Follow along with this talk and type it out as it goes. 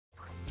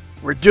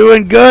We're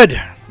doing good.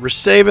 We're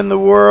saving the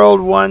world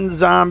one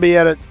zombie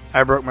at a...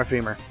 I broke my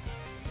femur.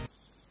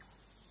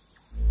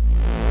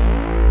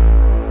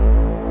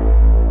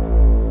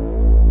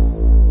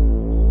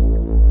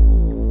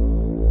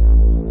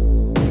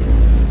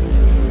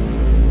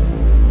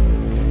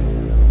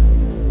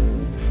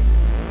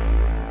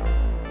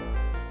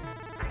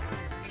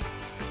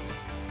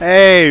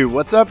 Hey,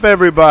 what's up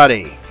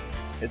everybody?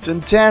 It's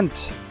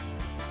Intent.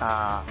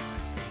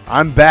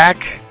 I'm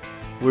back.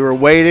 We were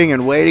waiting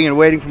and waiting and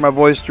waiting for my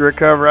voice to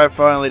recover. I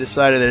finally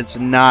decided that it's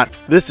not.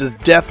 This is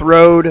Death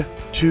Road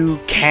to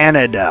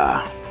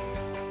Canada.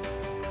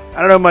 I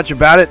don't know much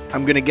about it.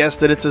 I'm going to guess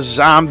that it's a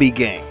zombie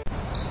game.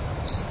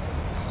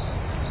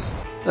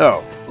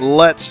 So,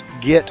 let's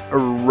get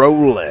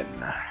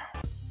rolling.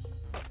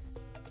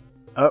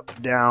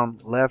 Up, down,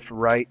 left,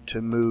 right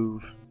to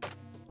move.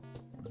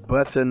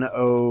 Button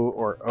O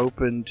or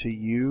open to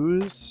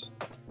use.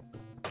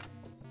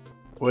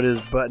 What is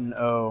button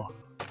O?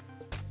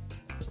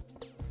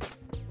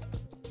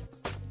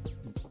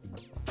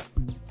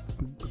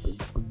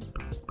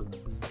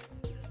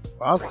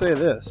 I'll say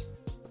this.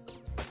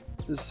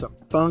 This is some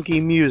funky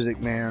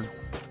music, man.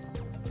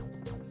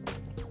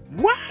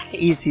 Why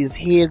is his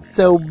head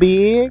so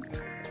big?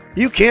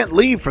 You can't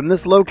leave from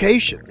this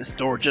location. This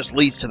door just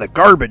leads to the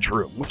garbage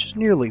room, which is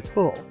nearly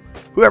full.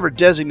 Whoever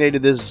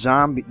designated this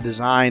zombie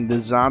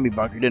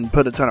bunker didn't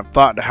put a ton of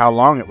thought into how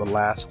long it would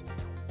last.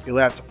 You'll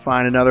have to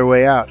find another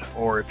way out,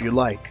 or if you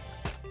like,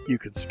 you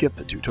could skip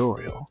the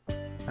tutorial.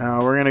 Now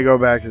we're gonna go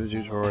back to the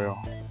tutorial.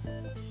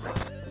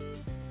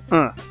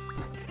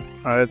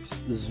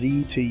 It's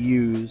Z to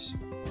use.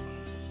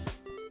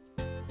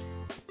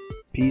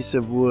 Piece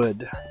of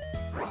wood.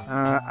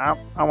 I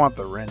want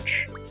the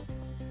wrench.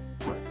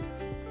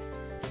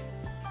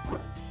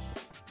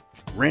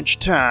 Wrench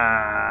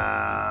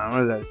time!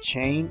 What is that, a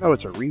chain? Oh,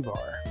 it's a rebar.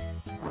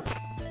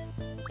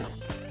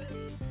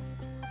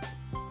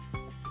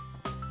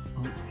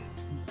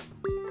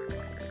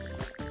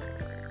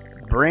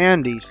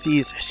 Brandy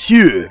sees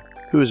Hsu,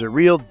 who is a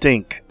real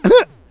dink.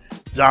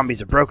 Zombies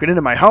have broken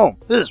into my home.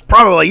 This is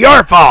probably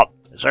your fault.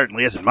 It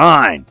certainly isn't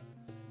mine.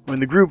 When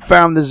the group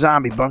found the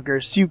zombie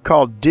bunker, Hsu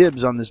called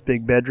dibs on this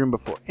big bedroom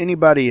before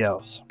anybody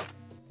else.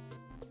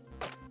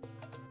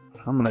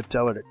 I'm gonna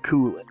tell her to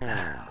cool it.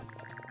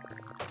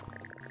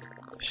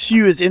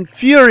 Hsu is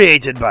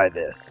infuriated by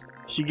this.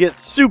 She gets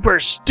super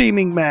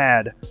steaming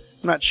mad.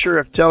 I'm not sure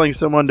if telling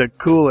someone to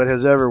cool it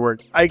has ever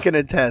worked. I can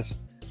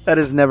attest. That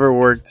has never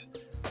worked.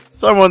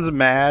 Someone's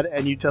mad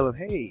and you tell them,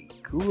 hey,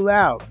 cool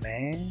out,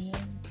 man.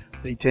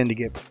 They tend to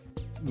get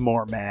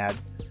more mad.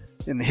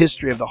 In the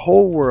history of the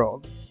whole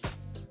world,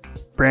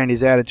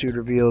 Brandy's attitude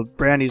revealed.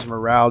 Brandy's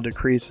morale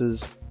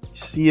decreases.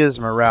 Sia's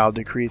morale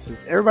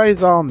decreases.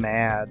 Everybody's all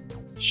mad.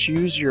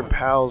 Choose your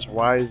pals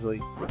wisely.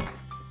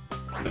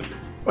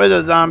 What's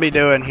a zombie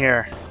doing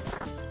here?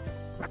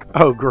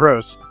 Oh,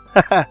 gross.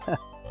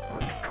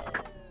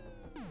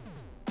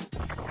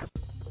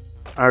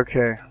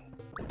 Okay.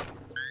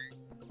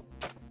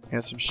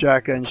 Got some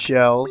shotgun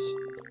shells.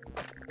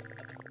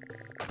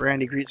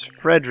 Brandy greets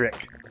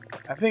Frederick.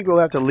 I think we'll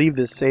have to leave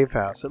this safe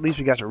house. At least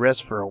we got to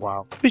rest for a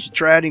while. We should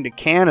try heading to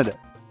Canada.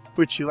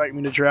 Would you like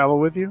me to travel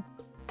with you?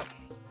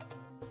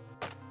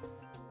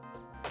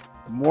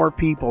 More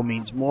people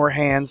means more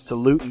hands to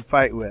loot and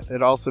fight with.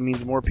 It also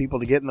means more people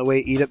to get in the way,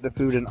 eat up the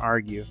food, and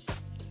argue.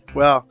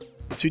 Well,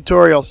 the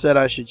tutorial said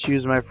I should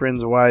choose my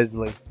friends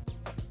wisely.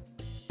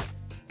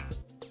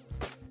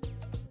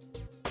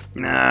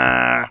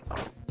 Nah.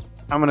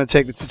 I'm gonna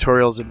take the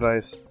tutorial's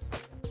advice.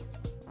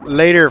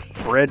 Later,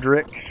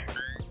 Frederick.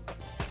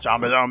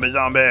 Zombie, zombie,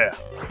 zombie.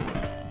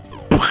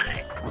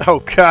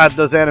 Oh god,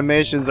 those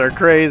animations are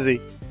crazy.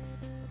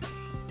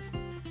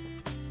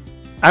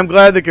 I'm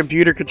glad the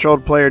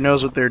computer-controlled player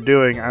knows what they're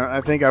doing.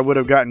 I think I would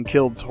have gotten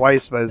killed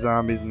twice by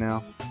zombies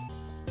now.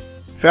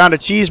 Found a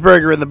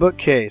cheeseburger in the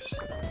bookcase.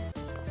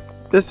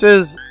 This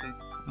is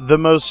the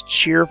most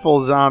cheerful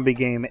zombie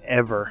game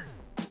ever.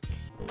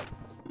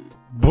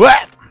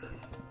 Bwap!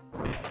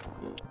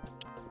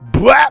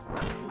 Bwap!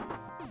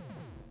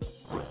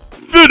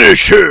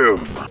 Finish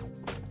him!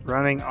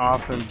 Running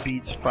often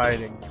beats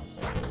fighting.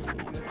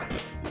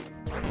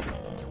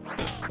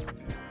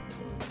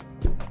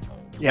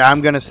 Yeah,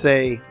 I'm gonna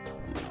say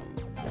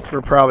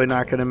we're probably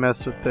not gonna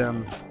mess with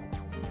them.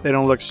 They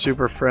don't look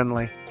super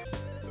friendly.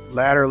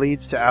 Ladder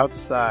leads to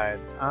outside.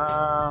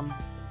 Yeah,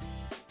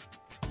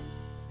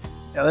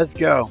 let's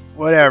go.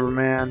 Whatever,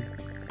 man.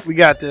 We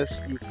got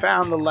this. You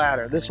found the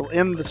ladder. This will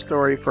end the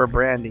story for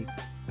Brandy.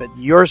 But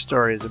your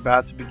story is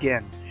about to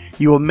begin.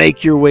 You will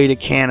make your way to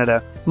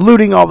Canada,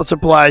 looting all the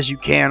supplies you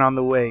can on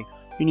the way.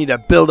 You need to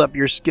build up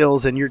your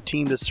skills and your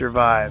team to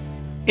survive.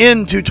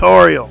 End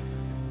tutorial.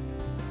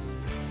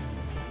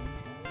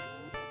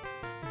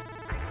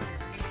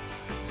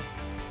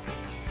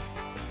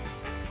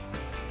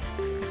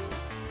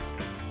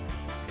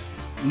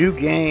 New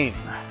game.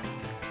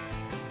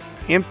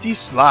 Empty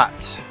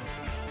slots.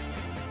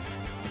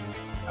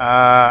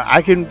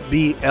 I can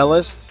be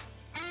Ellis.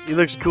 He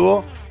looks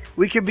cool.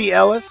 We could be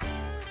Ellis.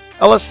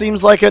 Ellis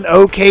seems like an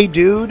okay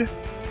dude.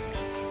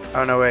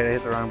 Oh no, wait, I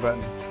hit the wrong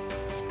button.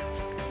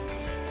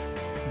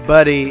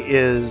 Buddy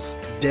is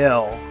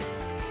Dell.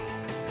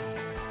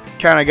 It's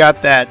kind of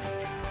got that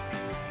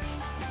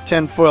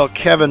tinfoil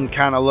Kevin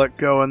kind of look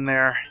going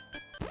there.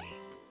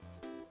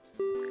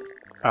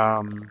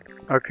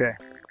 Okay.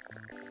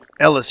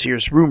 Ellis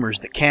hears rumors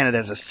that Canada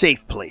is a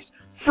safe place,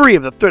 free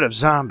of the threat of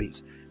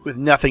zombies, with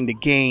nothing to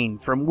gain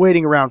from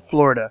waiting around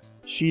Florida.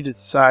 She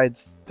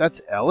decides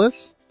that's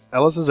Ellis?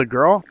 Ellis is a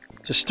girl?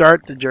 To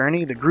start the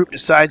journey, the group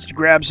decides to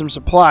grab some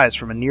supplies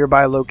from a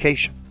nearby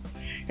location.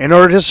 In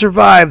order to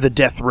survive the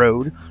death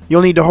road,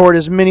 you'll need to hoard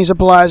as many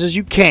supplies as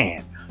you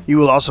can. You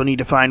will also need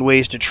to find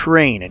ways to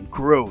train and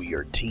grow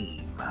your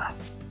team.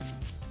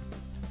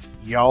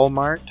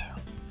 Walmart?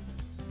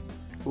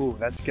 Ooh,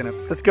 let's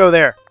go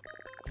there.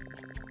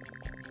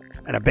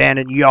 An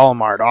abandoned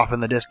Walmart off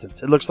in the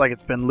distance. It looks like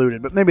it's been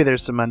looted, but maybe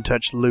there's some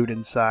untouched loot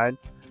inside.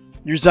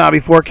 Your zombie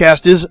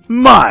forecast is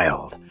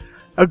mild.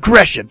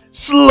 Aggression,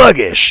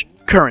 sluggish.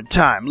 Current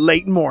time,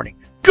 late morning.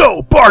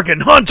 Go bargain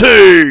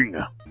hunting!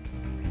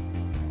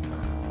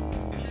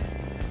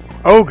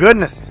 Oh,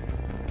 goodness.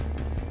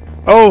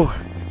 Oh.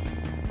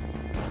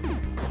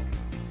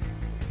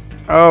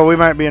 Oh, we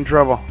might be in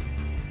trouble.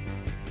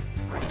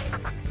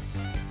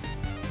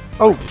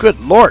 Oh, good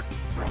lord.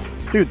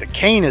 Dude, the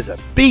cane is a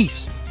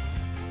beast.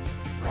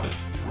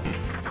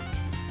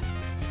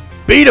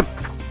 Beat him!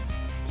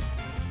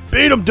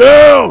 Beat him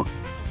down!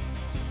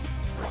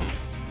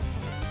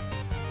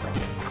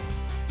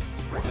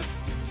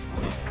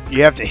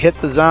 You have to hit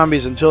the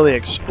zombies until they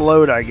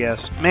explode, I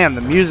guess. Man,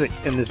 the music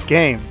in this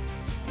game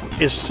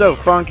is so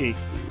funky.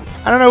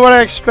 I don't know what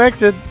I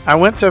expected. I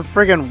went to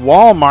friggin'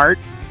 Walmart.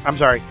 I'm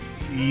sorry,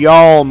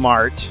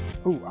 Walmart.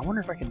 Ooh, I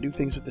wonder if I can do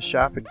things with the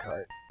shopping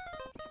cart.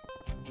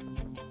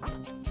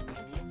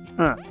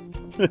 Huh.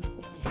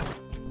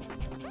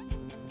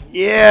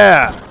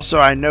 Yeah!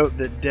 So I note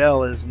that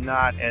Dell is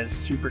not as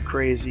super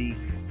crazy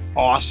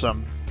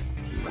awesome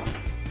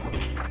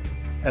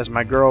as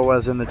my girl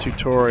was in the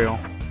tutorial.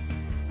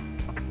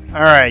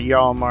 Alright,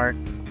 Walmart.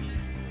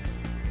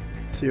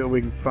 Let's see what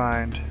we can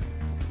find.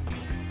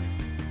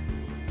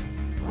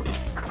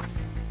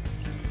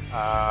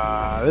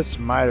 This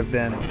might have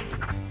been...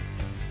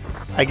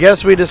 I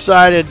guess we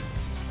decided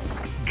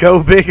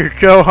go big or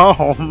go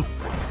home.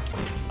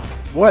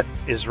 What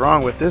is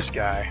wrong with this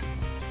guy?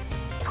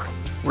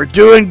 We're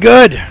doing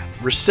good!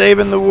 We're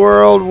saving the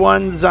world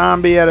one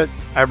zombie at a...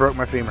 I broke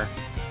my femur.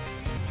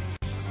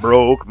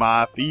 Broke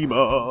my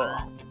femur.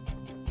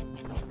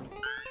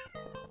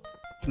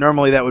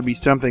 Normally that would be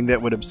something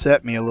that would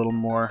upset me a little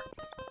more.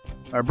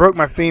 I broke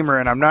my femur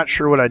and I'm not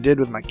sure what I did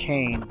with my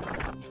cane.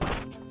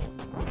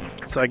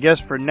 So I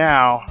guess for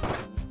now,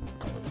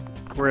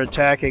 we're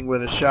attacking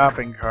with a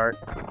shopping cart.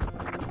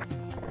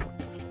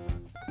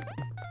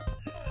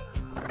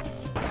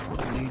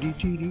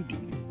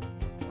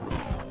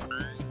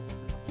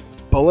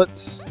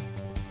 Bullets.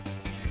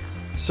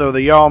 So the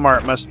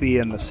Walmart must be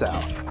in the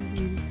south.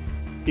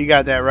 You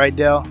got that right,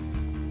 Dell?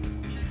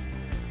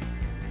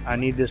 I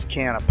need this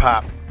can of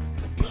pop.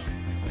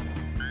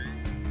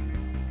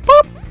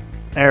 Boop!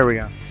 There we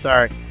go.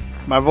 Sorry.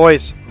 My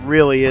voice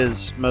really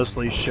is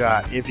mostly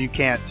shot, if you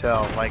can't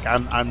tell. Like,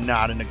 I'm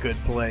not in a good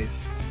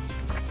place.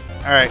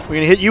 Alright, we're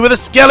gonna hit you with a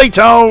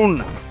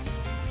skeleton!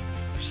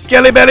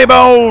 Skelly belly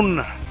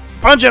bone!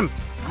 Punch him!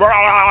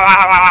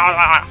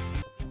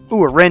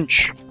 Ooh, a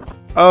wrench.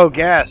 Oh,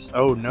 gas.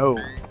 Oh, no.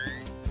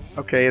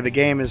 Okay, the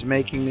game is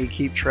making me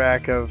keep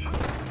track of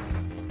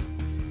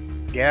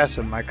gas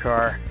in my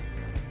car.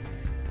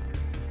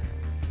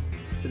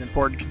 It's an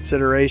important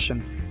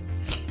consideration.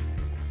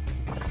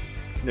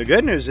 The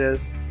good news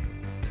is,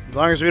 as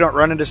long as we don't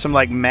run into some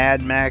like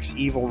Mad Max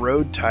evil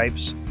road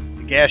types,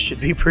 the gas should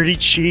be pretty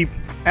cheap.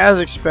 As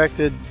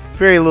expected,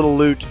 very little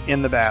loot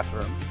in the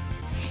bathroom.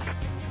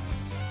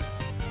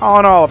 All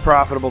in all, a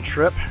profitable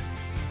trip.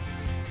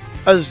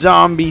 A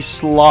zombie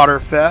slaughter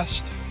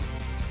fest.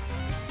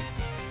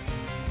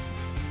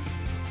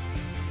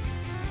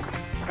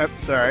 Oh,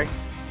 sorry.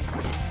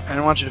 I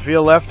don't want you to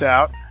feel left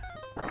out.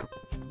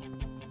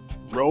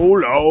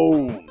 Roll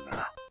on.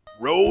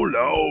 Roll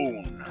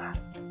on.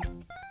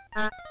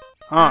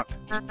 Honk.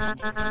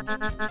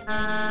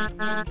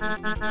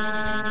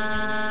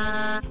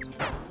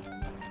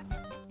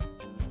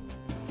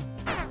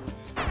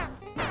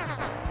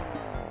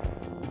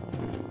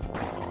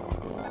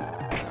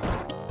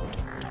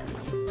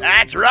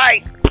 That's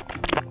right.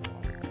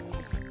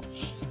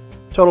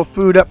 Total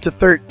food up to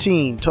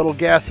 13. Total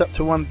gas up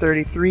to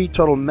 133.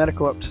 Total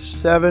medical up to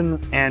 7.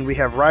 And we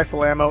have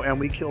rifle ammo, and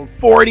we killed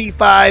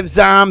 45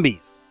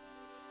 zombies.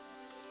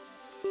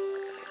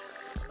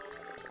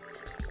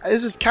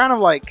 This is kind of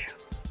like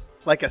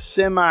a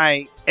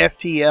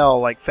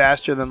semi-FTL, like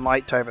faster than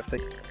light type of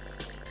thing.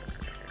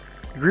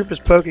 The group is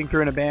poking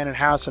through an abandoned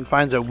house and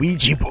finds a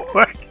Ouija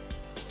board.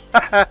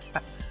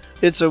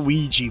 It's a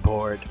Ouija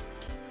board.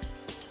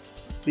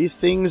 These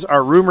things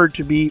are rumored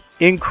to be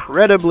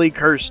incredibly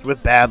cursed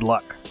with bad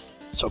luck,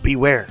 so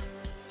beware.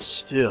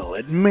 Still,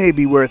 it may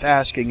be worth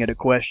asking it a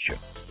question.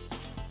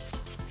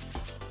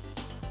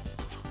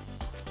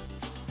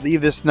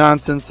 Leave this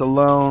nonsense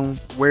alone.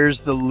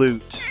 Where's the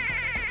loot?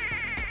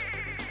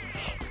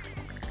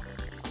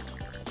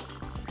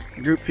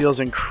 The group feels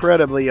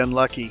incredibly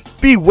unlucky.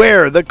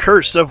 Beware the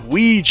curse of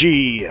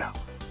Ouija!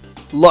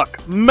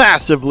 Luck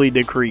massively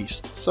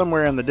decreased.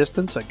 Somewhere in the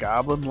distance, a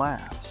goblin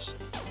laughs.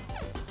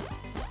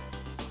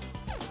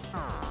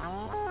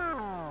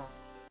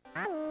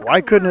 Why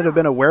couldn't it have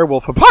been a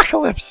werewolf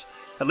apocalypse?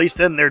 At least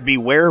then there'd be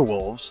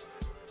werewolves.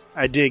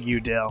 I dig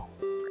you, Dell.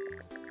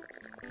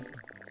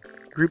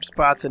 Group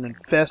spots an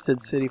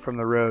infested city from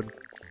the road.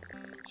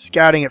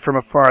 Scouting it from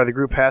afar, the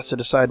group has to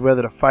decide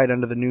whether to fight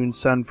under the noon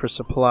sun for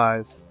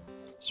supplies.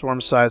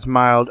 Swarm size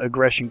mild,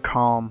 aggression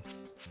calm.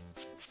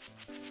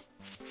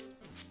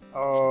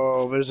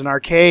 Oh, there's an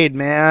arcade,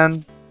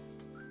 man.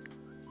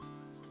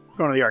 I'm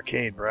going to the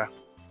arcade, bruh.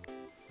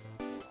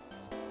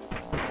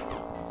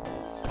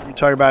 You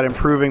talk about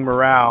improving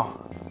morale.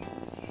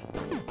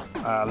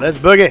 Let's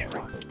boogie.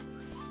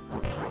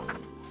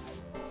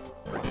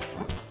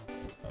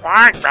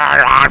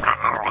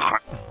 I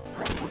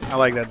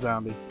like that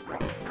zombie.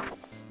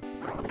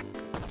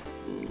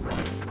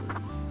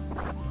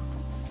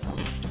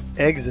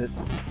 Exit.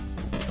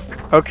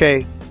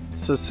 Okay,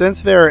 so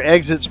since there are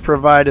exits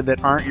provided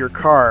that aren't your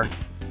car,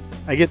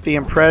 I get the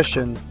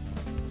impression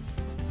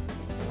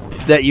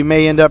that you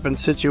may end up in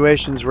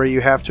situations where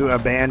you have to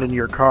abandon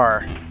your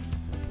car.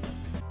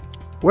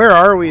 Where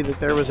are we that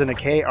there was an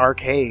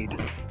arcade?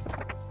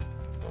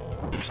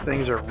 These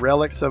things are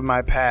relics of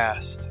my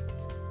past.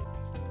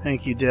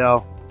 Thank you,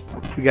 Dell.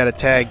 We got to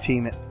tag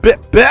team it.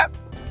 Bip, bip!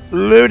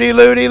 Looty,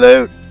 looty,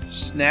 loot!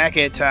 Snack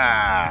it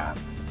time!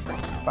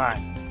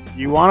 Fine.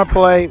 You want to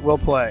play? We'll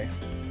play.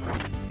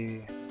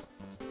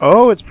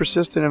 Oh, it's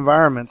persistent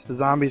environments. The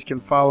zombies can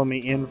follow me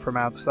in from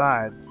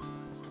outside.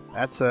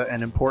 That's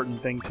an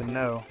important thing to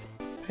know.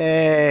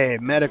 Hey,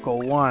 medical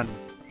 1.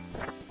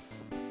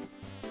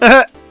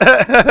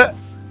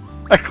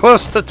 I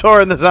closed the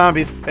door in the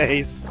zombie's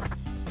face.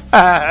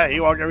 He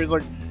walked over, he's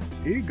like,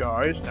 hey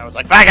guys. And I was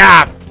like, fuck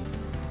off!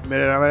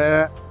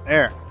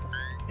 There.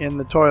 In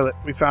the toilet.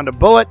 We found a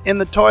bullet in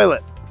the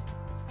toilet.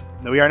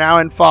 We are now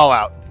in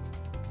Fallout.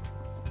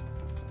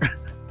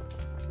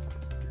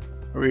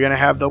 Are we going to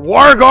have the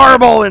War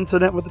Garble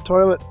incident with the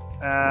toilet?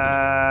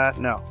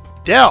 No.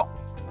 Dell!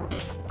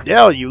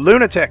 Dell, you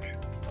lunatic!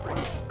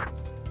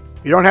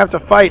 You don't have to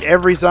fight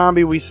every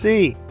zombie we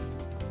see.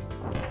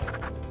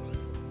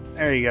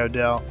 There you go,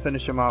 Dell.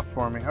 Finish him off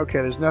for me.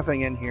 Okay, there's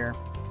nothing in here.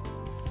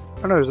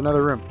 Oh no, there's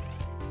another room.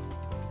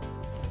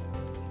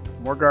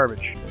 More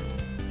garbage.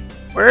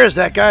 Where is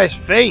that guy's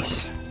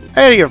face?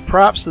 I had to give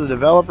props to the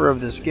developer of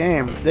this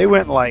game. They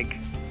went like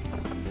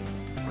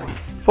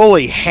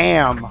fully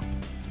ham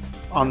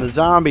on the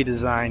zombie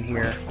design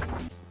here.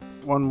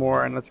 One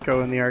more and let's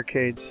go in the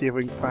arcade, see if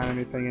we can find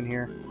anything in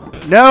here.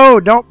 No,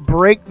 don't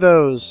break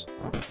those.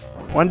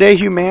 One day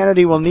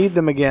humanity will need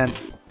them again.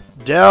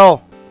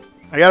 Dell,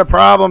 I got a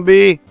problem,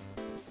 B.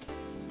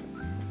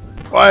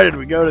 Why did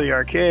we go to the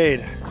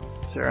arcade?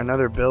 Is there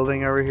another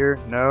building over here?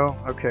 No?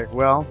 Okay,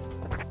 well,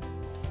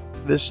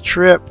 this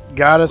trip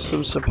got us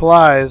some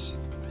supplies,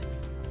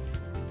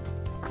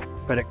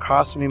 but it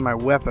cost me my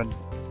weapon.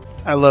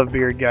 I love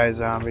Beard Guy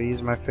Zombie.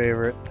 He's my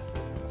favorite.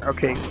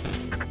 Okay,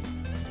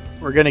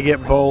 we're gonna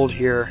get bold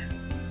here.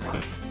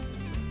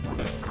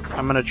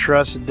 I'm gonna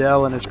trust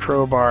Dell and his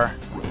crowbar.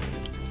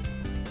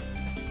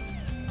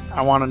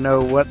 I want to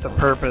know what the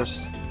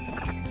purpose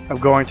of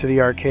going to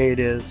the arcade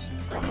is.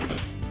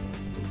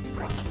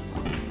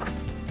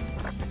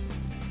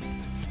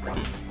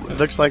 It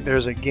looks like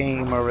there's a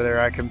game over there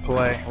I can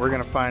play. We're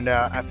gonna find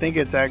out. I think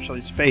it's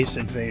actually Space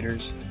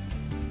Invaders.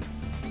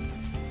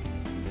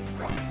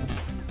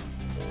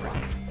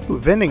 Ooh,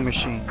 vending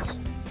machines.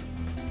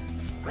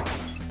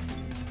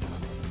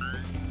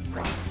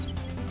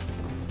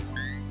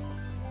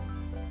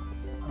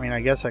 I mean,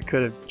 I guess I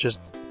could have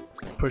just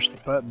pushed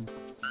the button.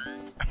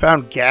 I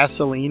found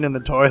gasoline in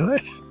the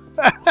toilet.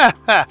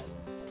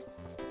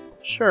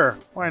 Sure,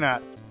 why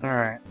not?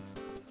 Alright.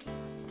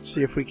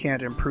 See if we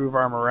can't improve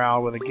our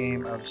morale with a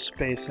game of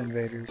Space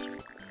Invaders.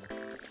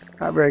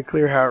 Not very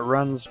clear how it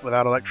runs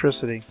without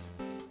electricity.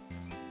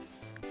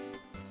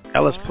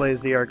 Ellis plays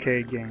the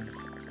arcade game.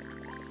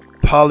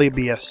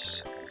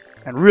 Polybius.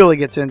 And really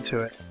gets into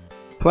it.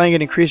 Playing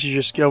it increases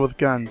your skill with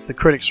guns. The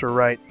critics were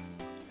right.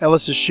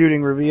 Ellis's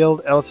shooting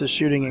revealed. Ellis's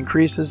shooting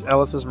increases.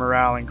 Ellis's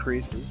morale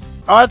increases.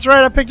 Oh, that's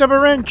right. I picked up a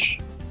wrench.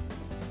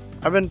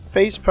 I've been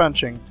face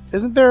punching.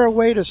 Isn't there a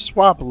way to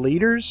swap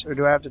leaders? Or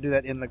do I have to do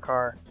that in the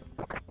car?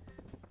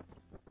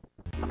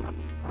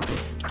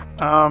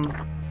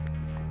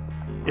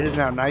 It is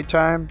now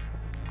nighttime.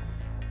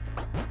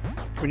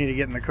 We need to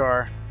get in the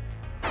car.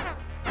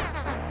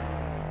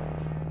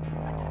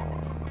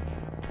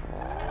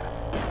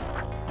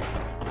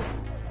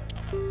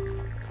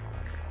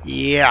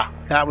 Yeah,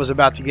 that was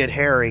about to get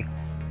hairy.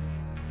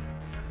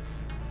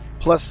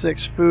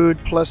 +6 food,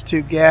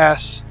 +2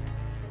 gas,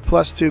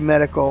 +2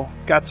 medical.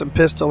 Got some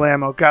pistol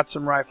ammo, got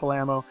some rifle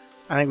ammo.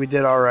 I think we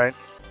did alright.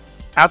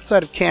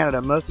 Outside of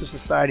Canada, most of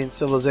society and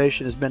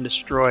civilization has been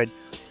destroyed.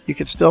 You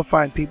could still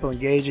find people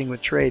engaging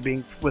with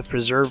trade, with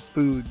preserved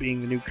food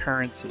being the new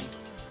currency.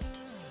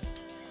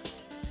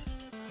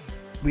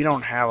 We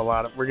don't have a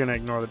lot of... We're gonna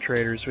ignore the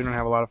traders. We don't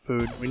have a lot of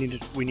food. We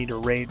need to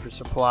raid for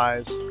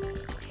supplies.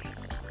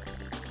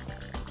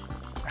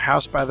 A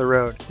house by the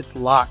road. It's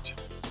locked.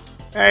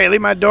 Hey,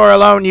 leave my door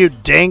alone, you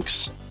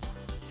dinks!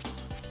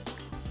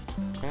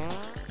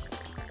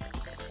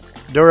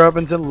 Door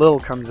opens and Lil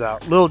comes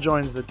out. Lil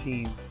joins the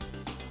team.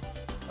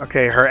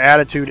 Okay, her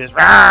attitude is...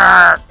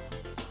 Rawr!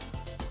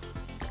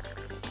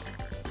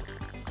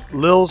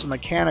 Lil's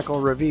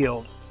mechanical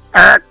revealed.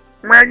 Alright,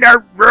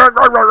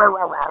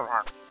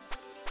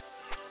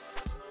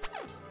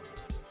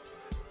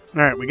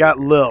 we got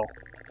Lil.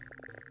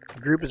 The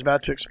group is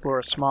about to explore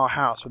a small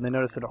house when they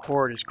notice that a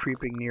horde is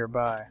creeping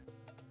nearby.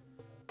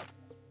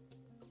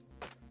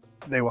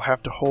 They will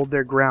have to hold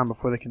their ground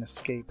before they can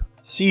escape.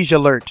 Siege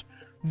alert!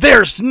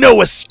 There's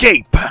no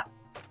escape!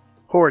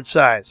 Horde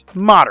size,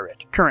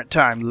 moderate. Current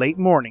time, late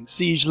morning.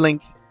 Siege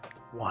length,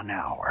 1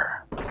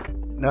 hour.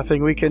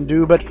 Nothing we can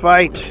do but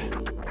fight.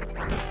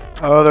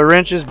 Oh, the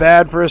wrench is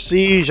bad for a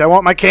siege. I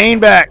want my cane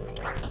back.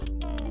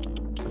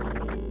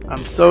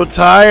 I'm so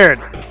tired.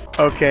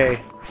 Okay,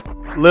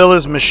 Lil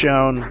is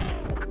Michonne.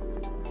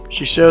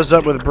 She shows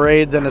up with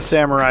braids and a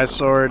samurai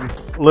sword.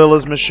 Lil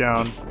is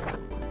Michonne.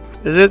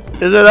 Is it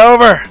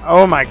over?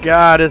 Oh my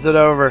god, is it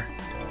over?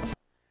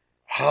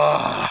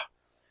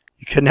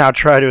 You can now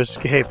try to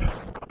escape.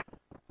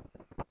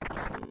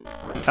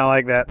 I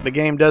like that. The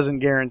game doesn't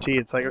guarantee.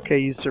 It's like, okay,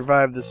 you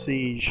survived the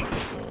siege,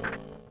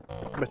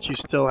 but you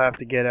still have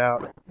to get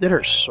out. Did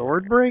her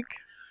sword break?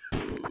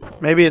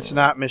 Maybe it's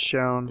not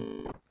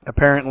Michonne.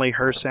 Apparently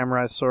her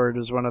samurai sword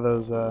is one of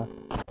those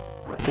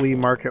flea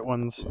market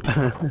ones.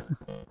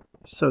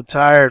 So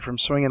tired from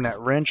swinging that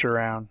wrench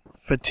around.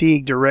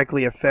 Fatigue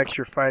directly affects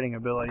your fighting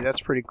ability. That's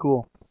pretty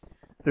cool.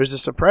 There's a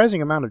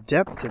surprising amount of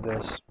depth to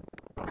this.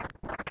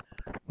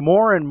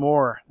 More and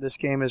more, this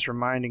game is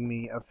reminding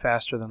me of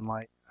Faster Than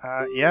Light.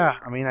 Yeah,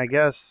 I mean, I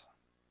guess.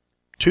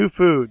 2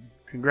 food.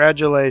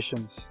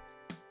 Congratulations.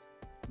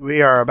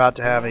 We are about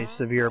to have a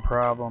severe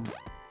problem.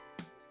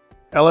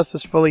 Ellis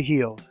is fully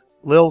healed.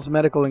 Lil's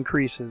medical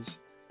increases.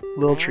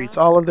 Lil treats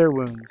all of their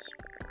wounds.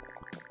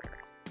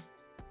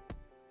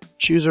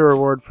 Choose a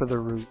reward for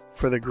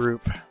the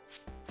group.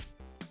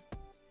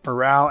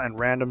 Morale and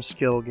random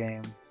skill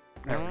game.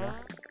 There we go.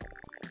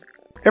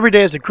 Every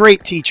day is a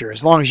great teacher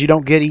as long as you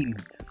don't get eaten.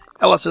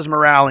 Ellis's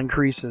morale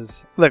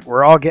increases. Look,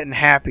 we're all getting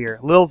happier.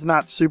 Lil's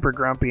not super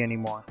grumpy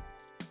anymore.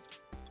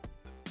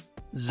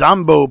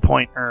 Zombo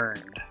point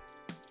earned.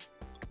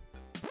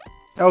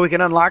 Oh, we can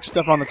unlock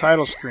stuff on the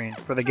title screen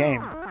for the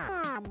game.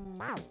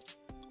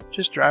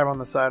 Just drive on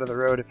the side of the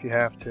road if you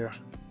have to.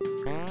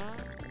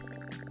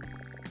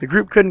 The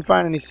group couldn't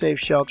find any safe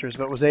shelters,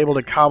 but was able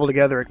to cobble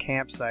together a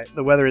campsite.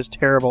 The weather is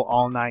terrible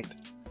all night.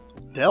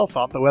 Dell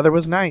thought the weather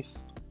was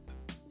nice.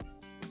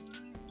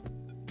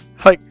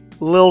 Like,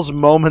 Lil's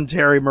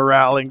momentary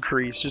morale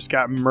increase just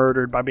got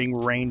murdered by being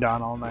rained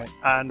on all night.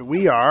 And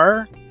we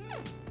are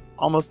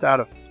almost out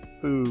of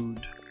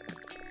food.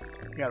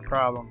 We got a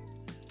problem.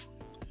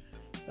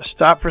 A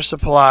stop for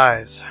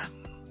supplies.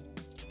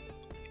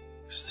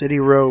 City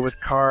row with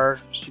car,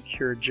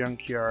 secure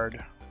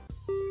junkyard.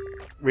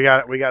 We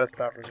gotta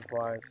stop for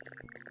supplies.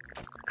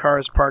 Car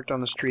is parked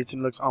on the streets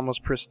and looks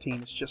almost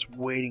pristine. It's just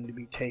waiting to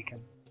be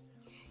taken.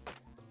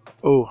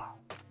 Oh,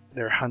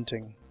 they're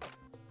hunting.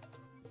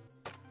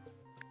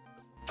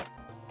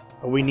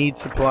 Oh, we need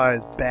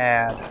supplies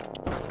bad.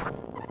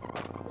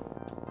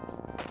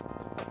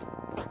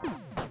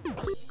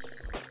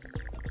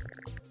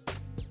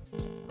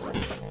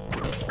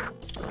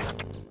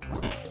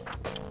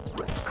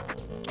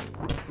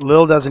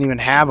 Lil doesn't even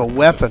have a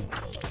weapon.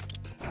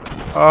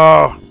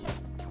 Oh,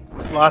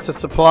 lots of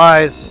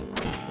supplies.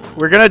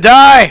 We're gonna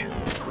die!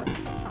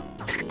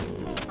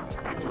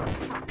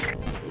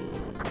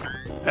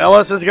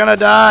 Ellis is gonna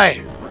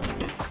die!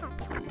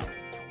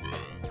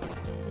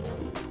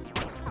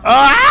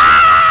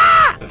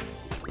 Ah!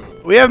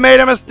 We have made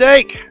a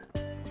mistake!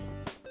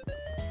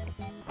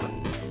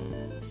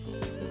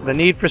 The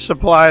need for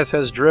supplies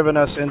has driven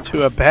us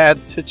into a bad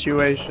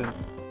situation.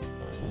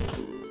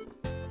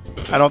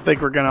 I don't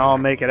think we're gonna all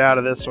make it out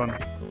of this one.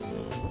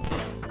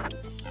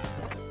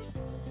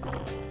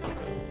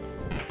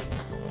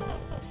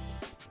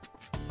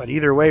 But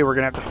either way, we're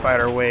gonna have to fight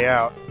our way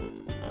out.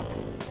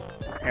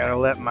 I gotta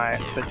let my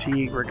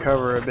fatigue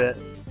recover a bit.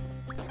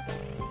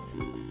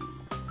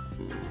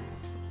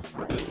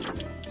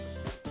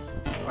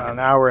 Well,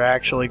 now we're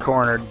actually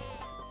cornered.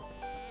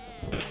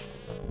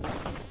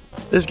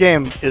 This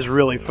game is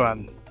really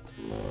fun.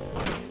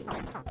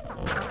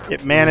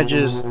 It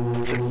manages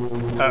to...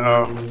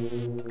 Uh-oh.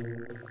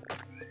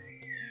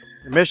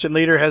 Your mission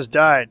leader has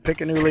died.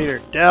 Pick a new leader.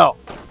 Dell.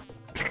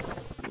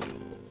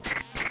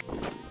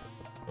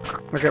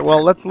 Okay,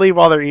 well, let's leave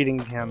while they're eating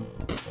him.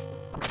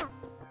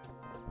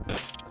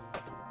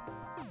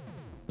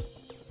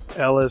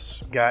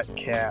 Ellis got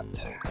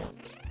capped.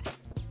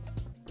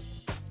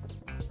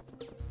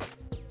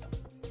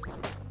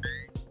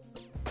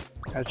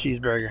 Got a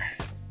cheeseburger.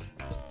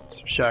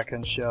 Some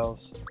shotgun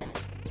shells.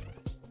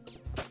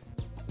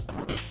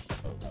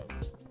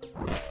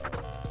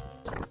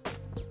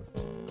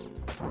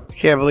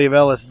 Can't believe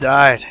Ellis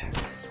died.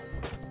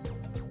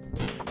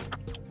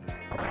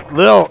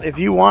 Lil, if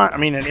you want, I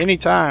mean at any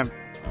time,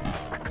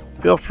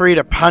 feel free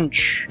to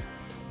punch.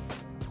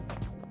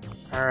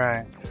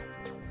 Alright.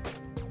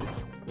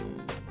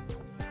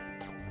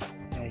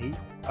 Hey,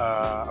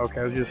 okay,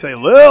 I was gonna say,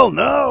 Lil,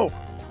 no!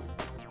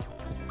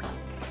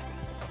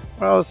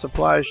 Well, the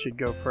supplies should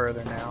go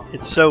further now.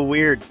 It's so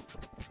weird.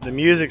 The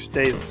music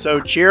stays so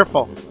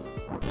cheerful.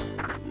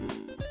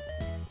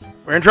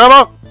 We're in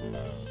trouble!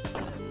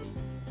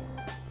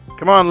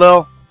 Come on,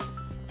 Lil.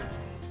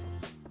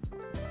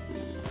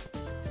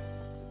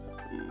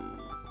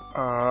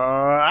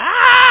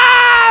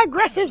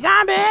 Aggressive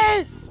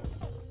zombies!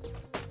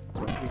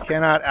 You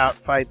cannot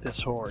outfight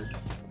this horde.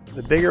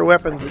 The bigger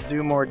weapons that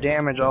do more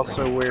damage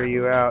also wear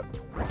you out.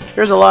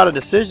 There's a lot of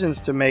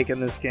decisions to make in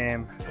this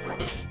game.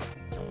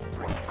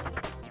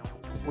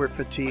 We're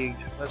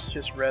fatigued. Let's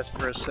just rest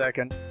for a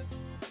second.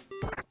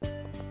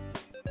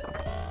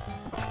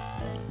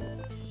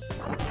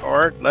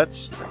 Or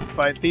let's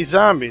fight these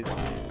zombies.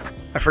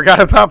 I forgot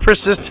about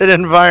persistent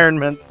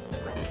environments.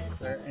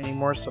 Are there any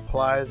more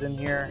supplies in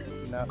here?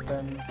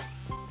 Nothing.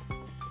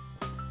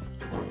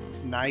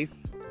 Knife.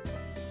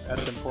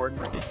 That's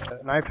important.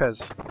 The knife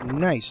has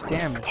nice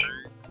damage.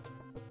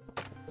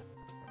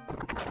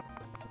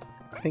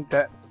 I think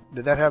that...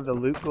 Did that have the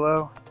loot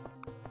glow?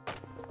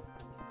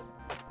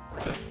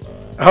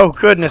 Oh,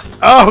 goodness.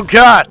 Oh,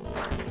 God!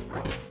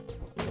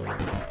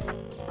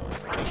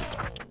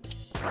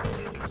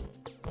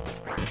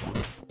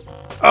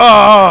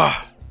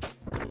 Oh!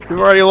 We've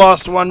already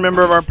lost one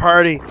member of our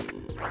party.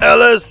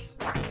 Ellis!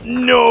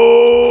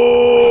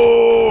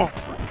 No!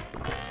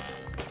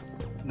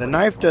 The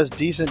knife does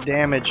decent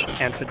damage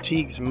and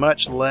fatigues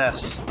much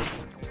less.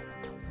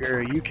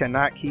 Here, you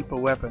cannot keep a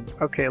weapon.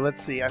 Okay,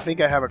 let's see. I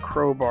think I have a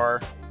crowbar.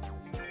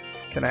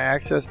 Can I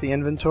access the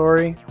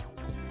inventory?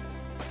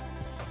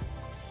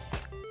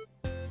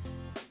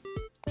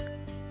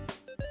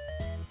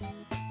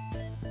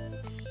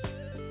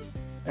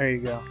 There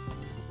you go.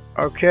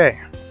 Okay.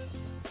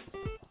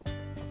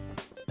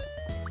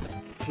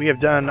 We have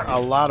done a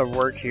lot of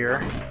work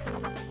here.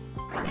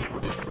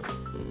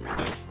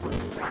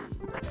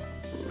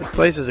 This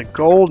place is a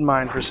gold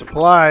mine for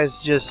supplies,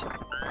 just...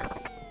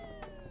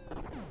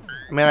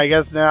 I mean, I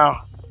guess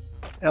now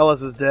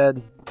Ellis is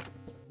dead.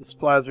 The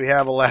supplies we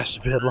have will last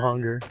a bit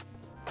longer.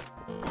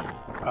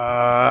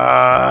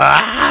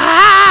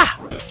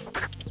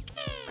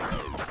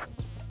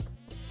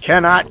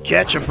 Cannot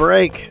catch a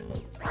break.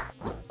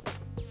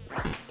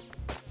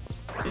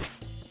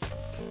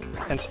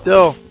 And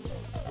still,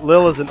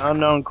 Lil is an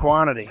unknown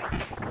quantity.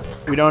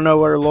 We don't know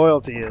what her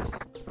loyalty is.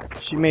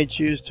 She may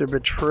choose to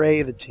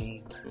betray the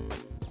team.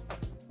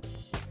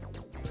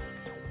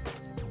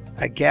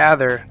 I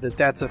gather that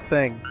that's a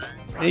thing.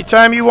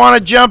 Anytime you want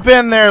to jump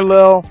in there,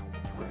 Lil.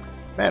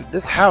 Man,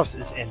 this house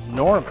is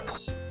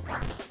enormous.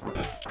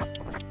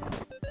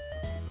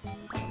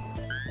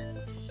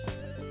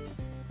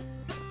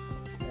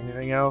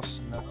 Anything else?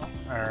 No.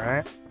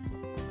 Alright.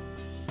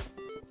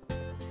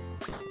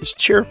 This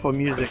cheerful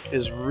music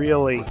is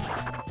really,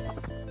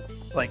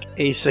 like,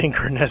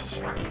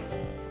 asynchronous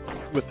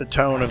with the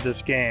tone of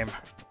this game.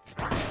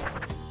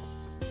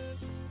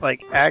 It's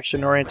like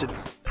action-oriented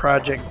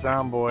Project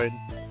Zomboid.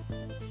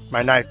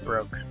 My knife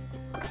broke.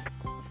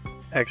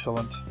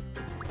 Excellent.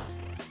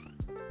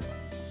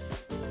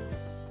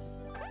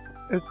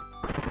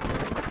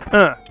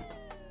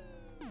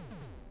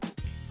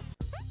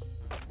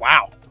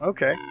 Wow.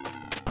 Okay.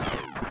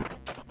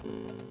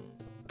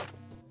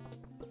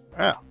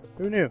 Wow.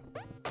 Who knew?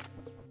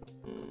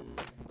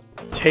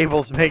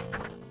 Tables make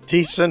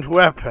decent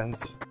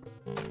weapons.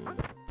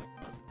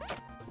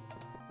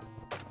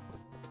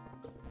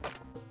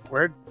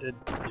 Where did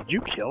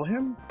you kill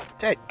him?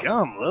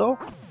 Dadgum, Lil.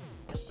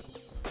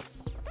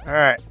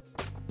 Alright.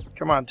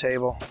 Come on,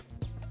 table.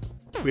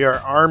 We are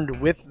armed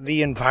with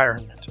the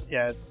environment.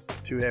 Yeah, it's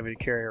too heavy to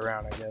carry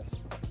around, I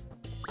guess.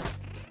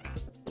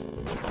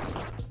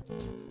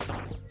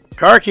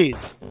 Car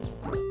keys!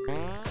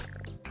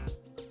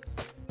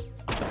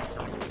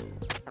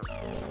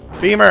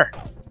 Femur!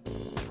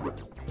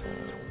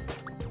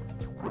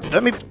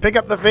 Let me pick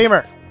up the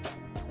femur!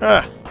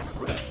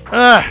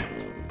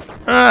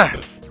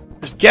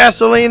 There's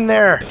gasoline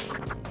there!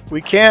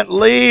 We can't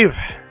leave!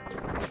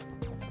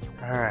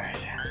 Alright.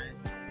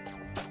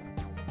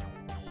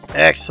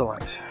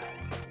 Excellent.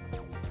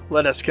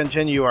 Let us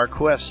continue our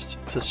quest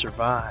to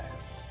survive.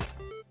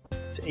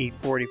 It's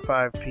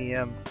 8:45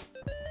 p.m.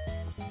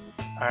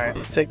 Alright,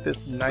 let's take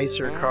this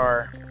nicer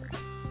car.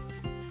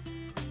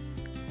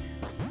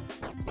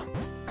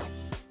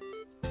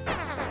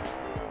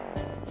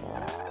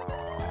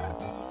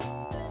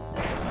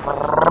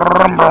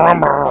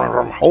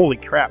 Holy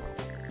crap.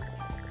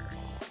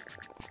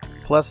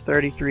 Plus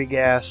 33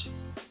 gas,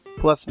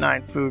 plus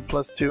 9 food,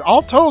 plus 2.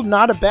 All told,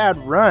 not a bad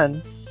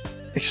run.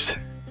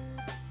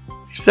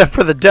 Except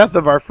for the death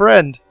of our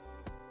friend.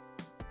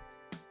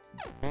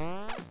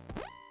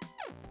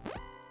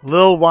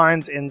 Lil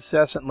whines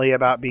incessantly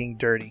about being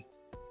dirty.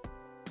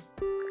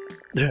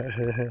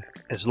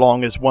 As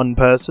long as one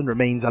person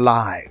remains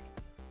alive,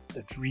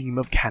 the dream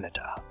of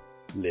Canada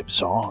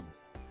lives on.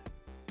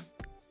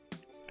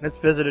 Let's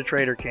visit a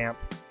trader camp.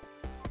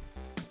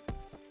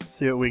 Let's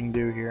see what we can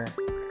do here.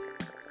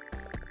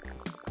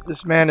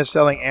 This man is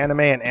selling anime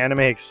and anime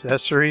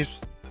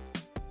accessories.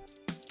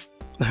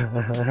 But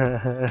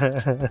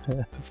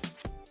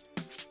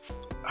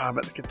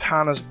the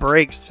katanas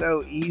break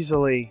so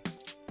easily.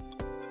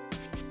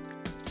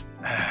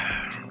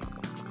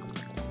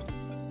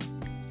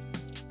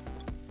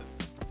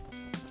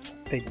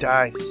 They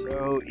die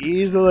so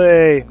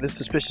easily. This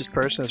suspicious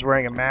person is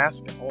wearing a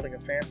mask and holding a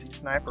fancy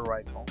sniper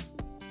rifle.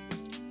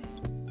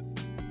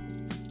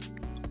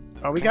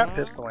 Oh, we got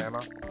pistol ammo.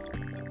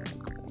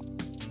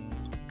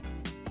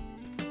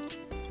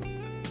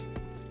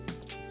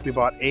 We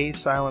bought a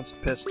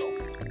silenced pistol.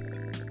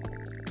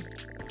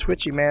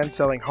 Twitchy man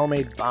selling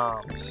homemade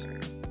bombs.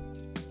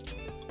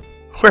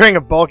 Wearing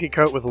a bulky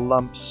coat with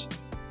lumps.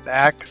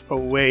 Back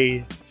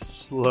away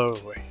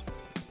slowly.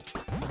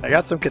 I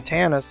got some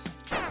katanas.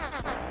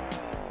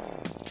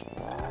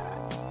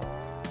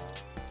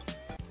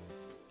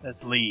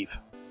 Let's leave.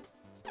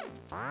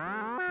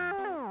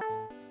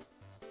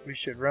 We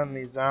should run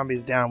these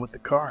zombies down with the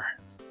car.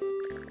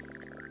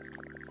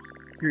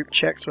 Group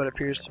checks what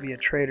appears to be a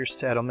trader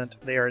settlement.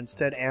 They are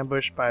instead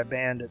ambushed by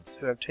bandits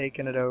who have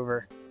taken it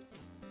over.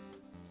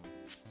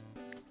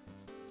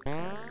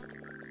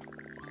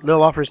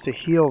 Lil offers to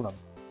heal them.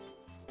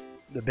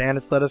 The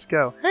bandits let us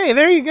go. Hey,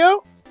 there you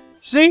go!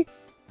 See?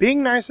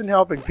 Being nice and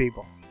helping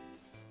people.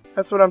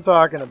 That's what I'm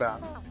talking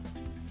about.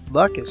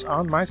 Luck is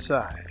on my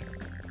side.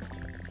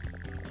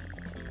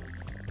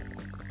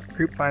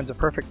 Group finds a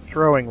perfect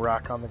throwing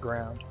rock on the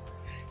ground.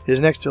 It is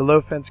next to a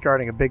low fence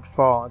guarding a big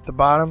fall. At the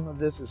bottom of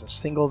this is a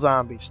single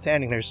zombie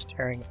standing there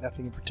staring at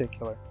nothing in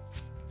particular.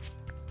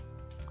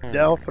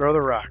 Del, throw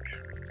the rock.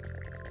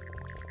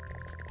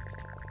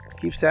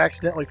 Keeps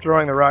accidentally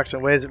throwing the rocks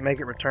in ways that make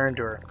it return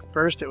to her.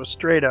 First it was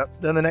straight up,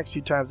 then the next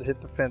few times it hit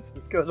the fence.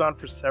 This goes on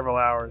for several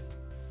hours.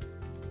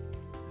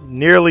 He's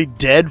nearly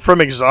dead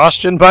from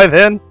exhaustion by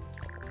then?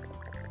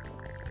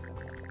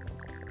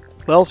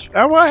 Well,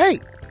 hey,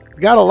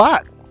 we got a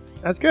lot.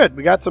 That's good.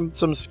 We got some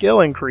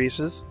skill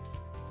increases.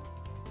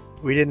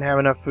 We didn't have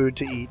enough food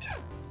to eat.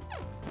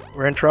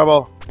 We're in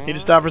trouble. Need to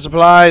stop for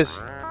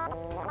supplies.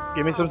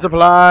 Give me some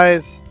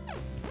supplies.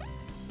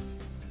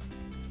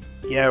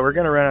 Yeah, we're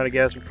going to run out of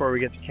gas before we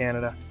get to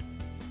Canada.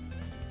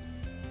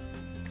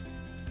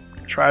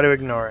 Try to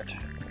ignore it.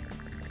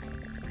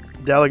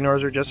 Del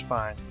ignores her just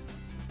fine.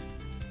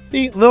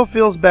 See, Lil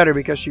feels better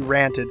because she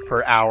ranted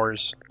for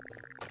hours.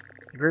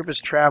 The group is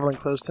traveling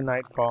close to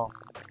nightfall.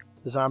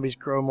 The zombies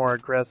grow more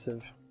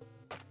aggressive.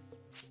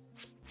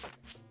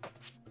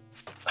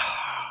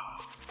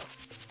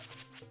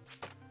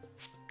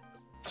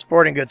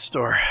 Sporting goods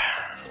store.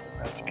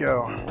 Let's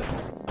go.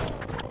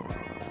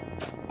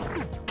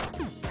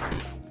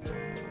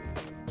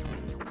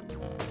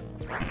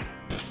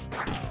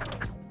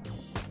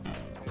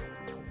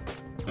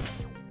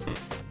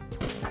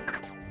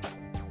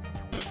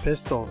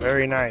 Pistol,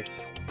 very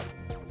nice.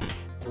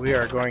 We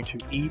are going to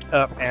eat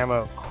up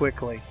ammo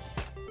quickly.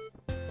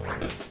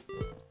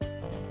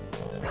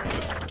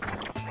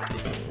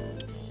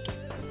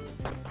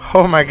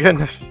 Oh my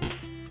goodness.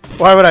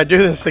 Why would I do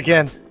this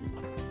again?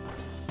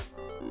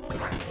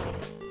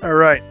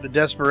 Alright, the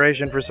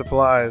desperation for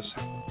supplies.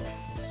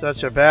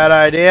 Such a bad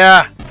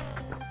idea!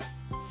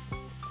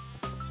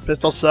 This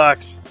pistol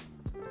sucks.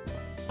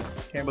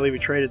 Can't believe we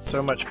traded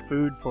so much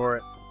food for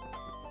it.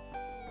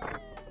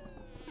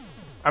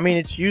 I mean,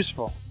 it's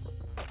useful.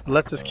 It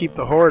lets us keep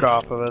the horde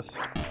off of us.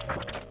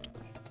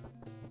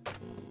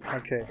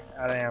 Okay,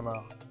 out of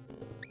ammo.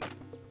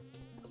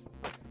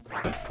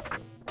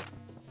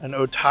 An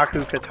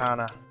otaku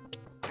katana.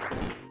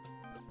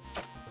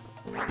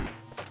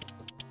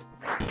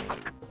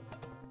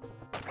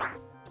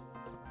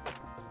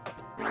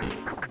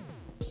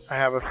 I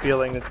have a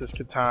feeling that this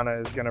katana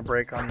is going to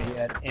break on me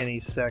at any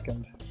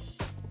second.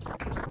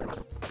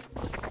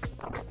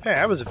 Hey,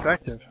 that was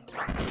effective.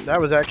 That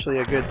was actually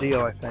a good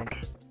deal, I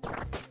think.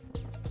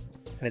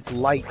 And it's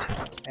light.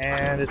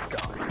 And it's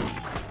gone.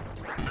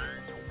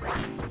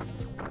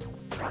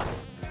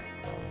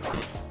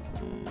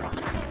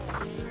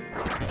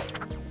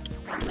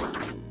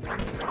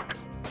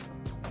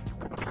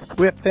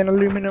 With an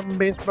aluminum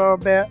baseball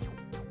bat.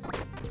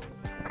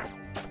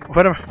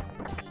 What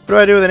do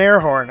I do with an air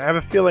horn? I have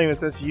a feeling that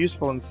that's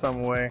useful in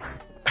some way.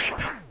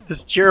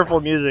 This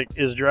cheerful music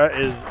is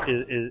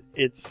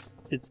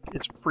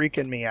it's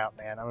freaking me out,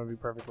 man. I'm gonna be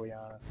perfectly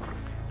honest.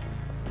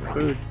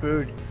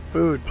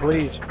 Food,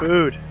 please,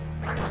 food.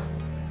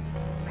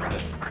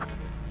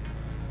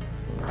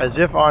 As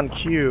if on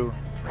cue,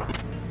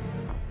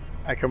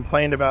 I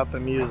complained about the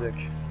music,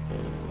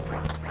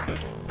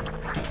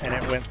 and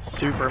it went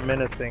super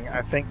menacing.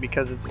 I think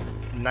because it's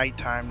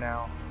nighttime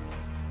now.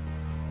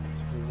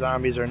 So the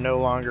zombies are no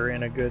longer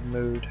in a good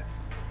mood.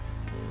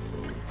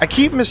 I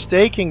keep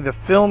mistaking the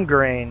film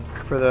grain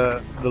for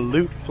the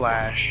loot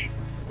flash.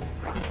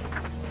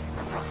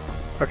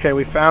 Okay,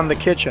 we found the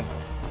kitchen.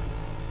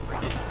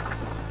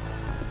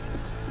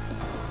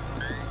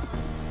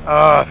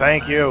 Oh,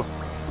 thank you.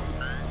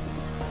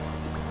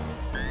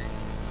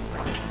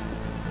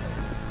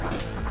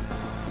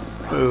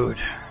 Food.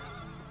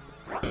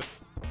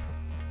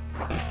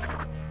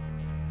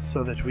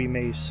 So that we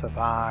may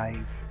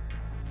survive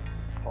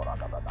for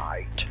another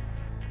night.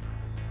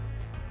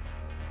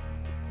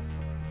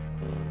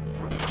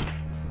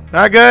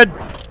 Not good!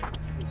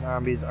 The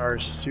zombies are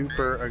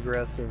super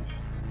aggressive.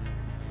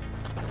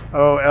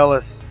 Oh,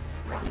 Ellis.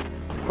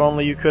 If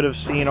only you could have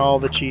seen all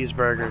the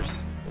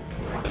cheeseburgers.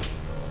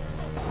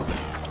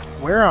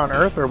 Where on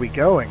earth are we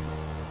going?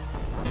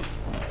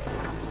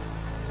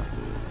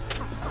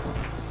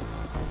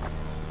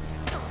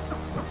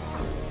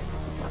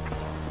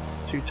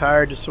 Too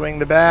tired to swing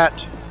the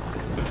bat.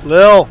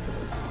 Lil!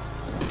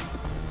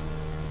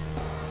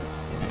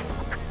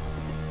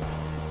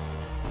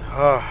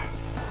 Oh.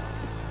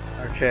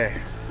 Okay.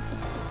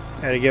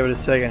 Had to give it a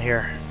second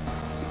here.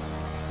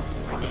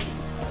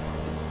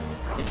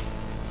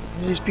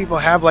 These people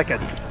have like a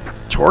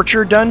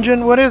torture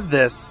dungeon? What is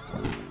this?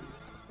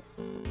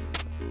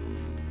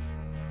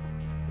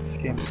 This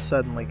game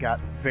suddenly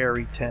got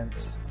very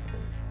tense.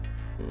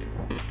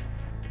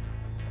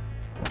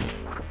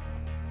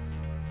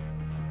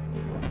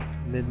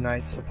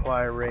 Midnight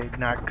supply raid.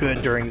 Not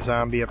good during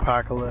zombie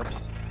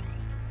apocalypse.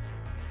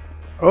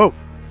 Oh!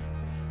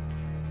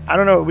 I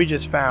don't know what we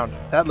just found.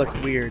 That looks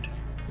weird.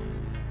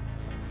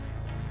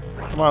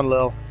 Come on,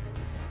 Lil.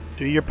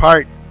 Do your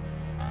part.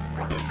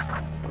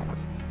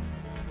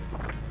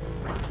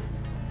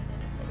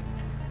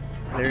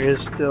 There is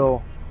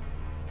still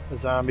a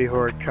zombie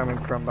horde coming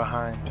from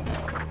behind.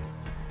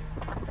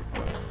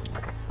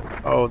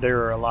 Oh,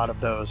 there are a lot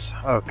of those.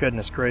 Oh,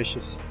 goodness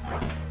gracious.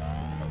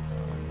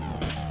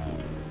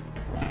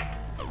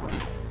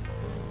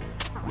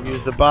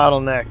 Use the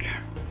bottleneck.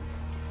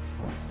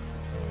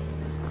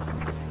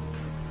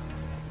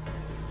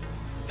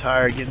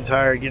 Getting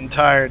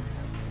tired.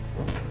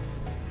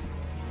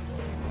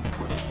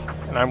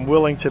 And I'm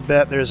willing to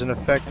bet there's an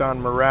effect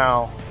on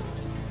morale.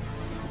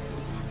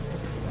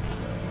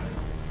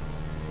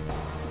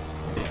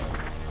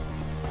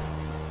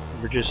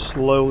 We're just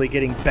slowly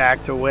getting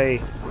backed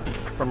away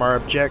from our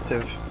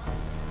objective.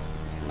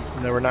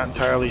 And though we're not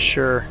entirely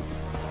sure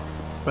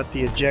what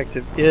the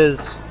objective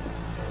is.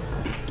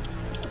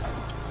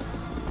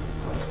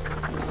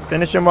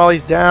 Finish him while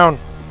he's down.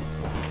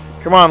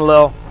 Come on,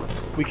 Lil.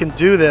 We can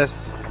do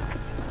this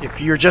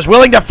if you're just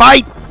willing to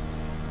fight.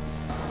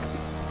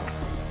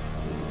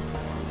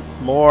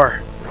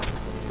 More.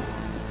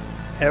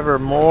 Ever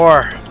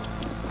more.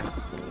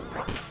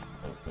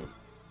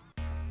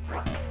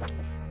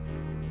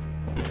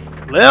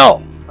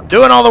 Lil, I'm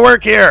doing all the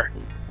work here.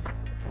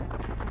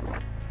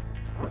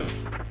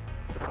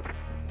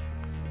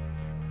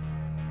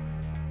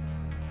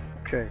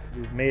 Okay,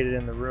 we've made it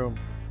in the room.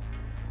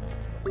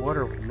 What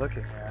are we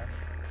looking at?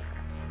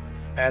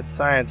 Add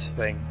science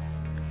thing.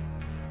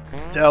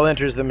 Dell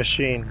enters the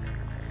machine.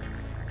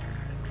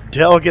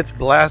 Dell gets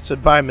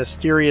blasted by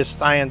mysterious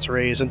science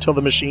rays until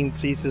the machine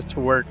ceases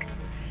to work.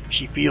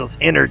 She feels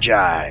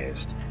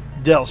energized.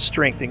 Dell's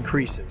strength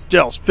increases.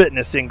 Dell's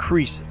fitness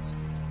increases.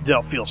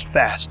 Dell feels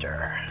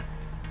faster.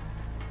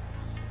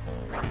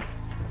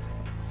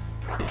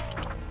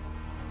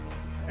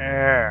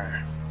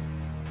 There.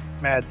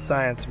 Mad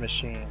science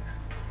machine.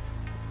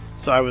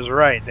 So I was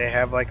right. They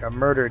have like a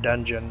murder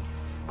dungeon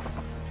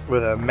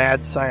with a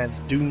mad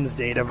science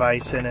doomsday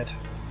device in it.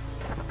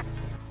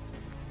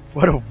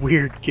 What a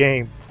weird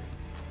game.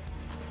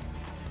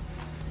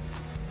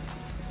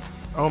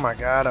 Oh my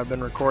god, I've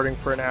been recording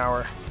for an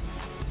hour.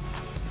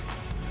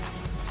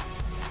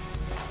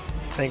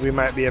 I think we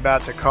might be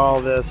about to call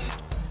this.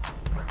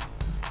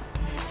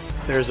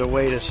 There's a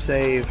way to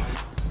save.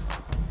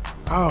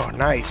 Oh,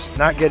 nice.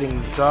 Not getting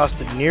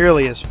exhausted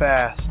nearly as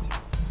fast.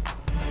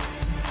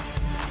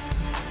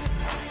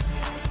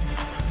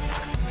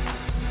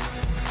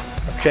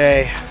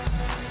 Okay.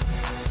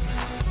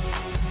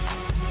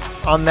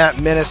 On that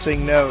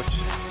menacing note,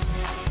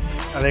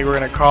 I think we're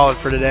going to call it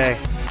for today.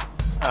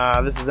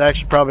 This is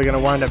actually probably going to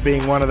wind up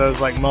being one of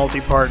those like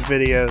multi-part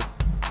videos.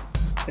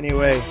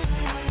 Anyway,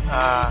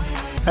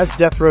 that's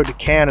Death Road to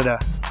Canada.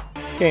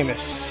 Game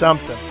is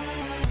something.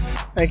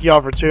 Thank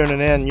y'all for tuning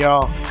in,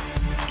 y'all.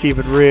 Keep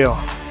it real.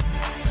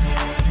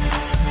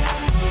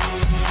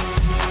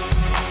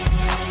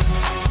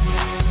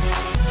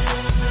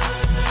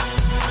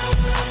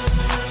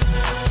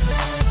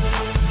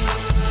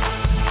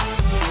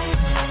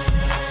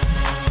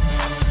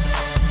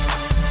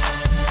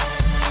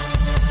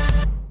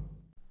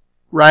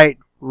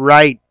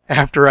 Right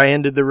after I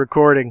ended the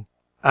recording.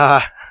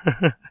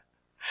 It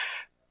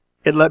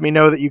let me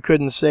know that you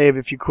couldn't save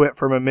if you quit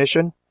from a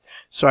mission.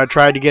 So I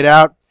tried to get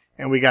out,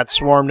 and we got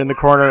swarmed in the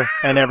corner,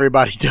 and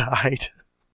everybody died.